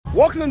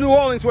Welcome to New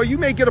Orleans, where you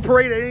may get a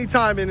parade at any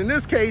time. And in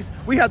this case,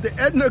 we have the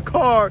Edna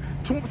Karr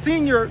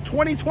Senior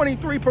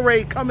 2023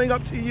 parade coming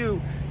up to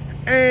you.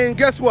 And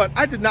guess what?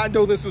 I did not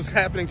know this was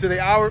happening today,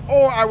 or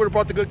I would have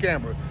brought the good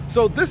camera.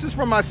 So this is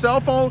from my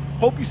cell phone.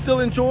 Hope you still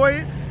enjoy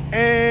it.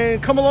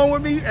 And come along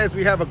with me as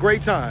we have a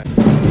great time.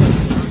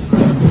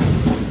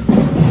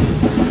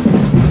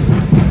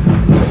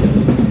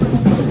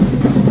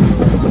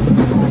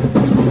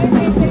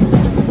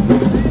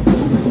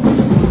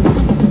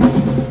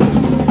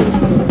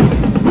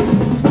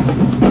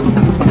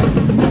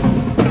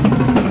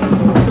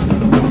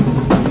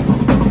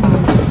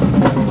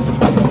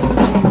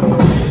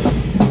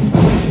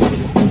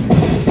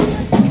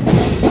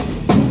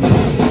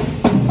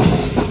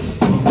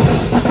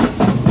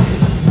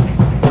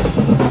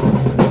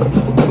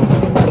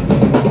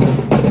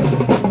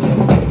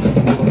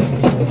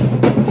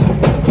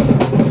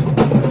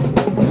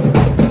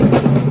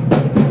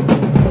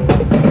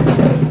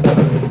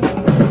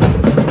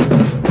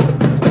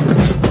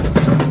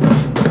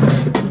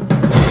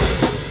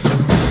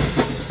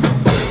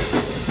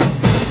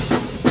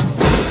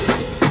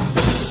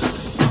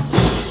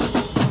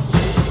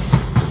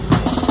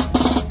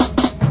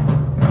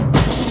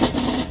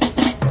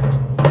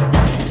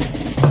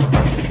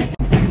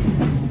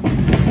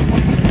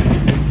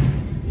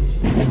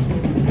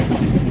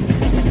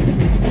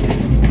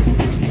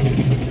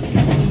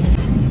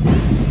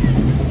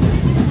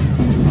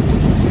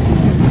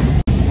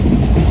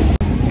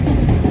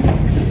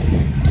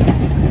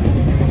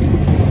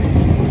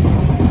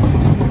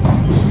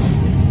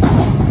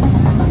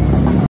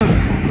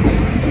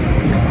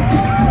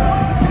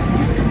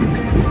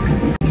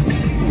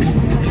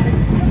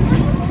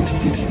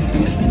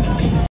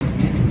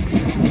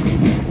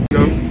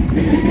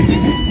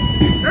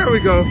 There we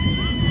go.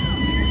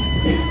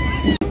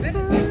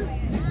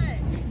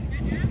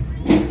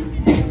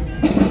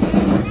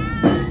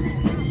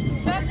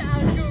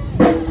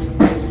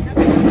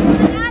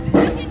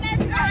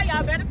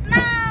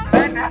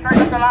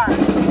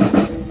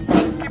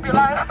 Keep your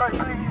line straight,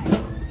 please.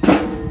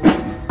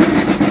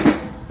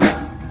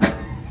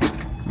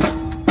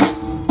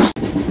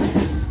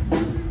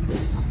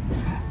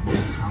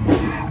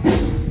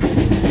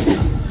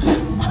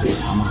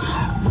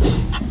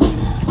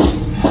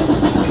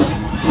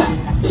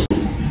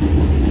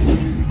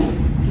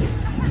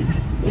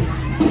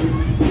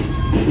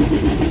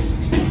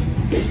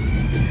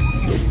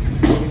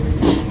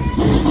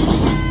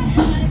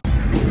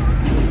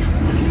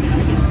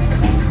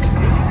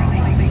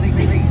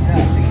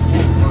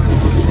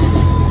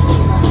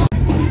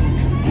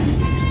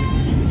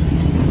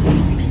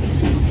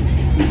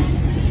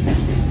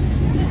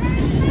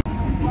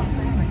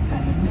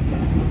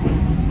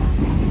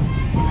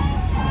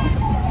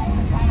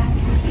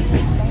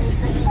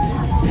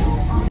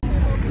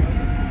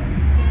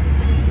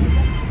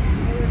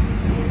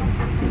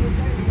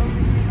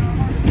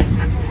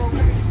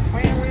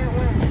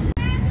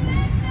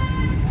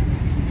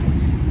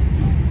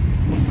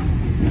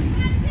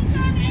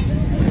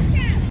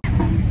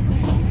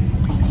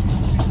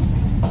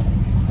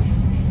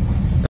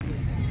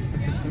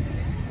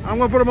 I'm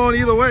gonna put them on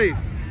either way.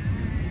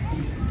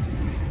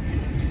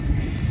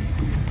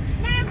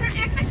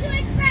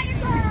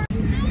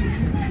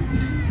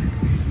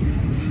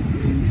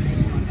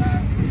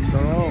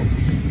 Start on.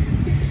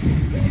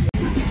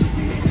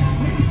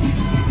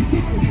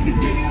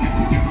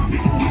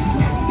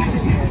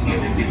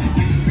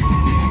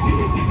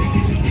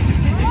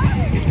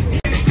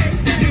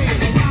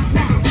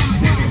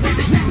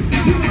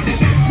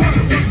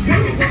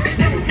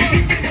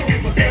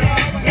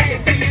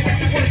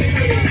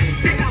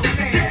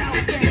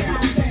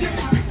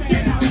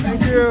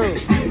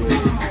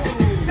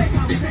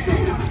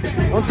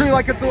 Don't treat it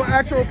like it's an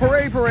actual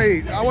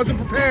parade. I wasn't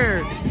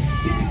prepared.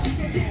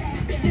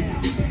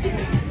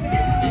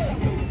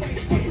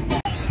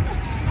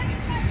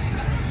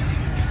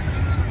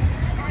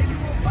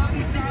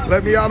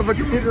 Let me out of my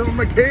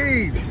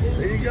cage.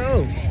 There you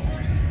go.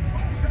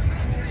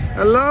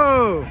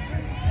 Hello.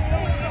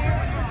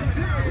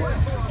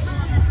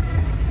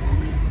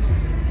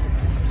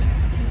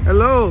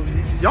 Hello.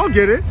 Y'all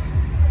get it.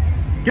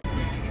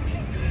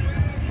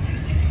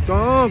 Go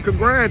on.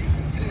 Congrats.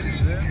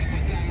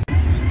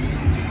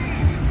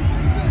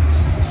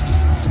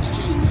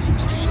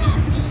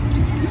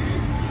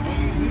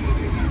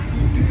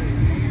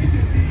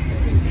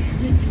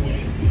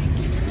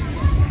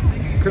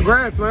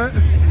 Congrats, man.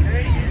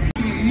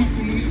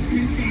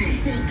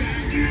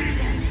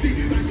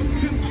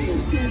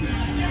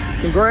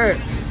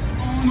 Congrats.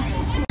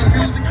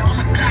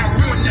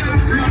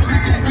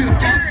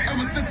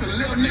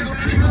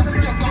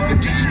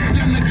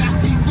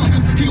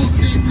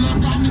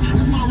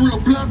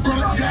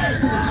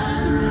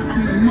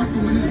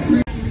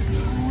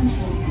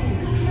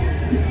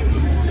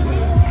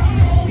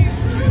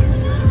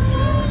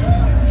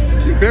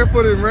 She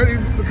barefooted and ready.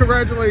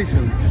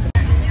 Congratulations.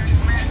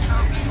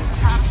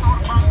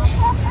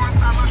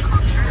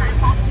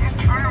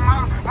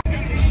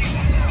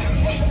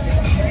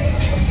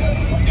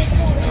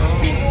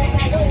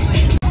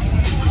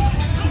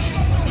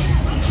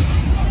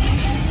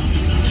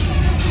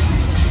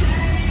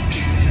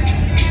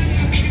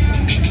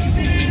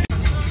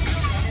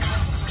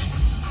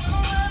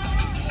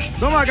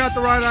 Somebody got the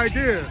right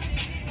idea.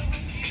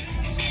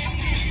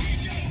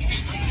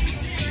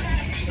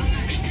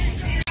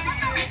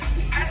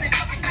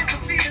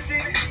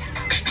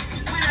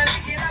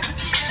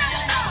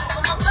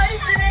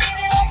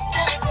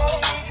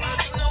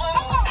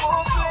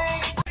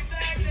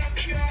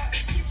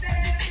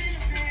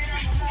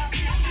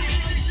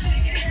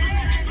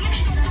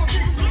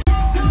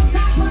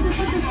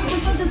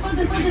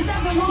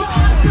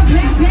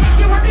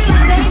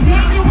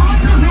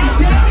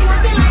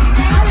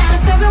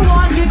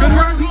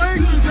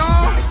 Congratulations,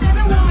 y'all.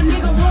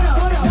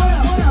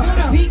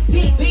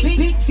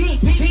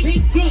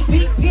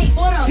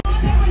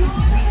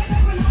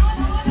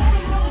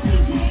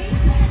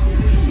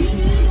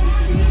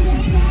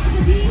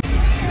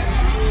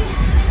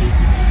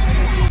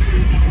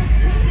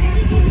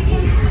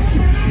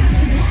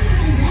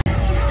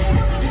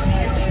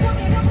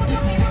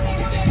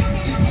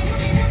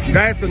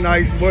 That's a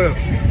nice whip.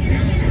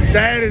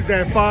 That is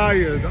that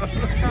fire.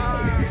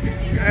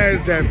 That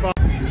is that fire.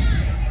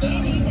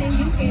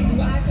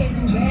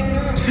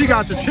 She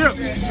got the chips.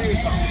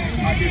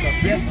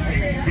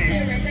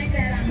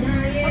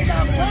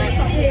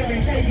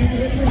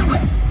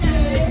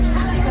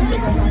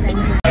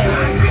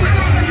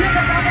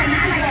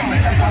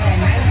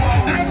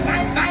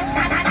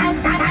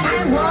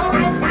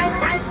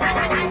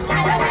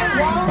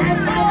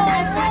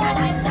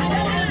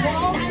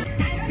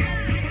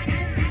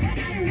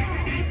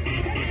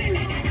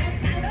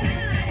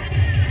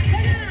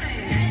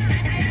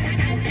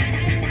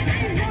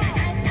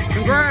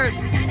 Congrats.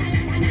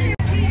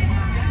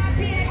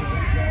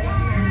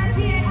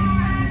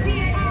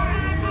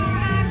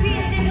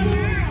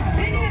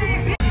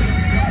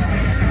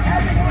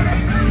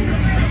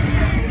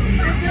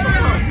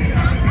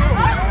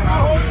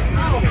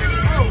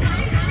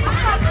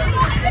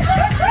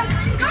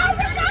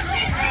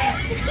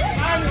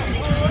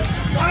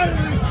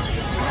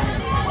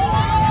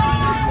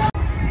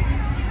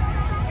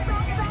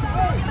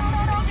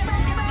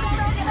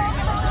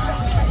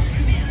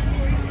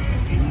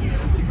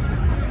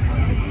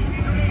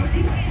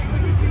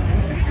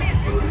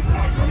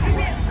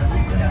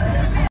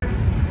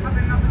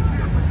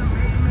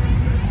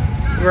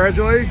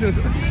 Congratulations.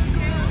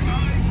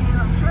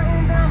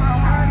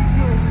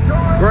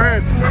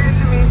 Congrats.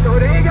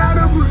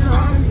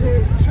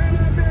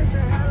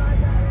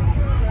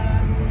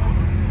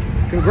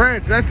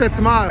 Congrats. That's that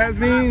smile. That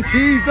means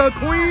she's the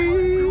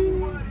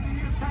queen.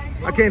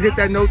 I can't hit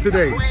that note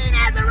today. Queen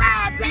has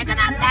arrived, taking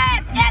our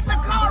last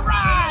Edna Karr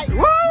ride.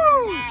 Woo!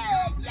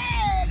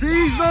 Yeah.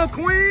 She's the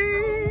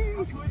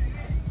queen.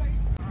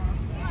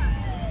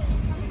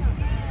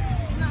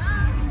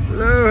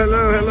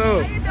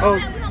 Hello.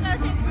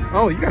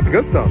 Oh, you got the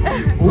good stuff.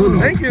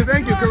 Thank you.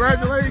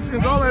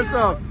 Congratulations, all that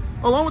stuff.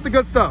 Along with the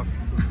good stuff.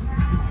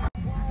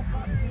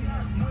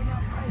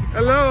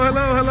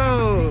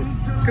 Hello.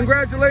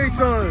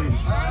 Congratulations.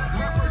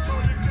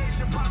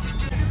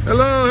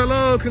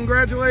 Hello,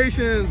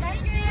 congratulations.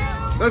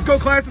 Let's go,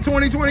 class of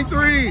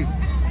 2023.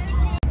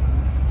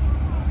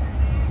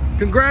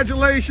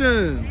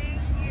 Congratulations.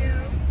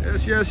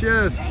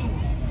 Yes.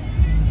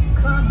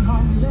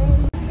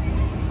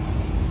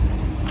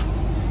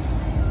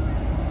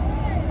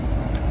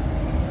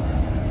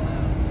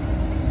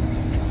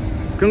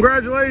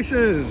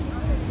 Congratulations.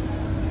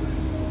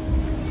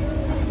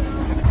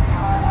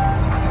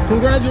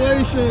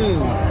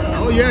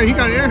 Oh yeah, he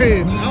got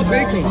airheads. I'll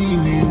take them.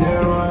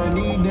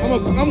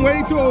 I'm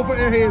way too old for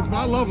airheads, but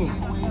I love them.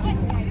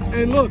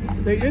 And look,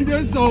 they end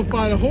themselves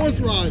by the horse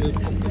riders.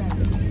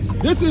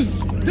 This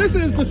is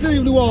the city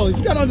of New Orleans.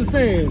 You gotta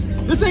understand.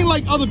 This ain't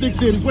like other big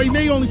cities where you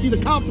may only see the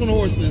cops on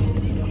horses.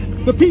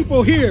 The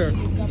people here,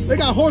 they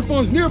got horse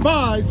farms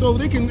nearby, so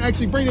they can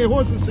actually bring their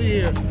horses to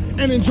here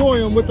and enjoy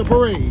them with the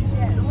parade.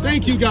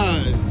 Thank you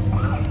guys.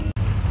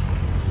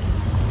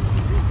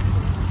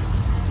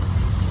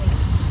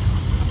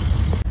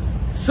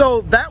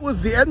 So that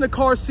was the Edna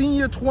Karr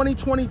Senior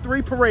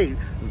 2023 parade.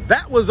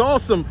 That was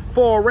awesome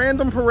for a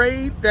random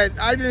parade that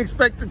I didn't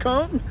expect to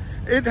come.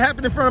 It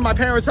happened in front of my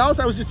parents' house.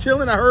 I was just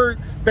chilling. I heard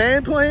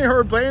band playing,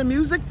 heard band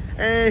music,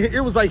 and it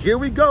was like, here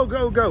we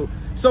go.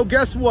 So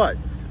guess what?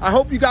 I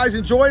hope you guys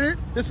enjoyed it.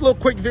 This little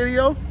quick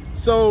video.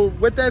 So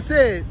with that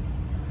said,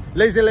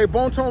 laissez les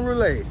bon temps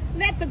rouler.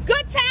 Let the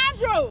good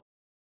times roll.